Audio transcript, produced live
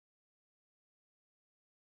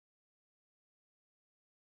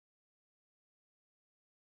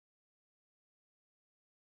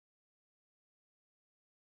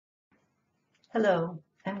Hello,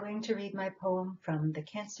 I'm going to read my poem from the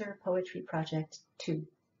Cancer Poetry Project 2.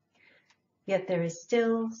 Yet there is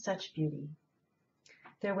still such beauty.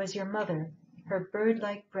 There was your mother, her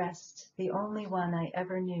bird-like breast, the only one I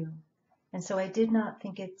ever knew, and so I did not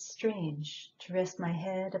think it strange to rest my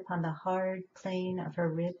head upon the hard plain of her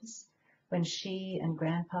ribs when she and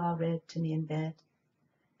Grandpa read to me in bed,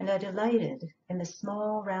 and I delighted in the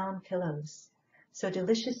small round pillows, so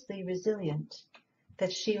deliciously resilient,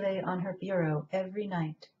 that she lay on her bureau every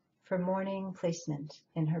night for morning placement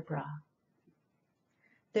in her bra.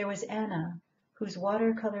 There was Anna, whose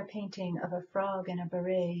watercolor painting of a frog in a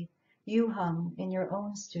beret you hung in your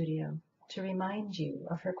own studio to remind you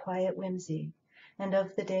of her quiet whimsy and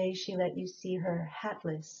of the day she let you see her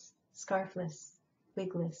hatless, scarfless,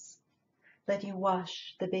 wigless, let you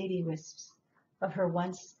wash the baby wisps of her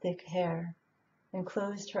once thick hair, and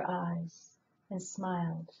closed her eyes and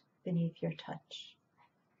smiled beneath your touch.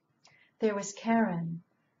 There was Karen,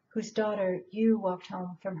 whose daughter you walked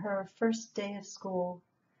home from her first day of school,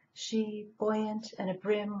 she buoyant and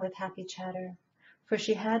abrim with happy chatter, for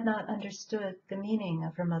she had not understood the meaning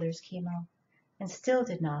of her mother's chemo, and still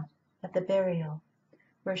did not at the burial,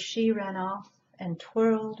 where she ran off and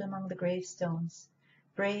twirled among the gravestones,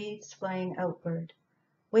 braids flying outward,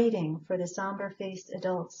 waiting for the somber-faced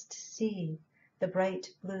adults to see the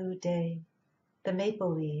bright blue day, the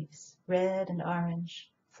maple leaves, red and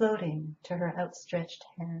orange, floating to her outstretched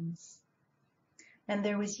hands. And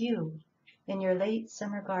there was you, in your late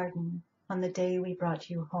summer garden on the day we brought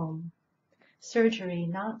you home, surgery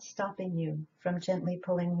not stopping you from gently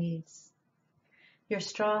pulling weeds. Your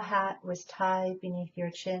straw hat was tied beneath your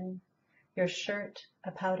chin, your shirt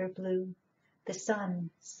a powder blue, the sun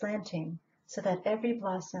slanting so that every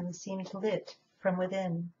blossom seemed lit from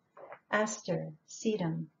within, aster,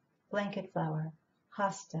 sedum, blanket flower,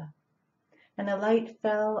 hosta, and the light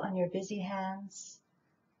fell on your busy hands,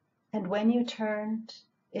 and when you turned,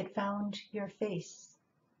 it found your face,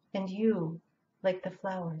 and you, like the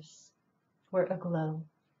flowers, were aglow.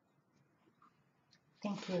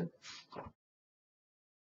 Thank you.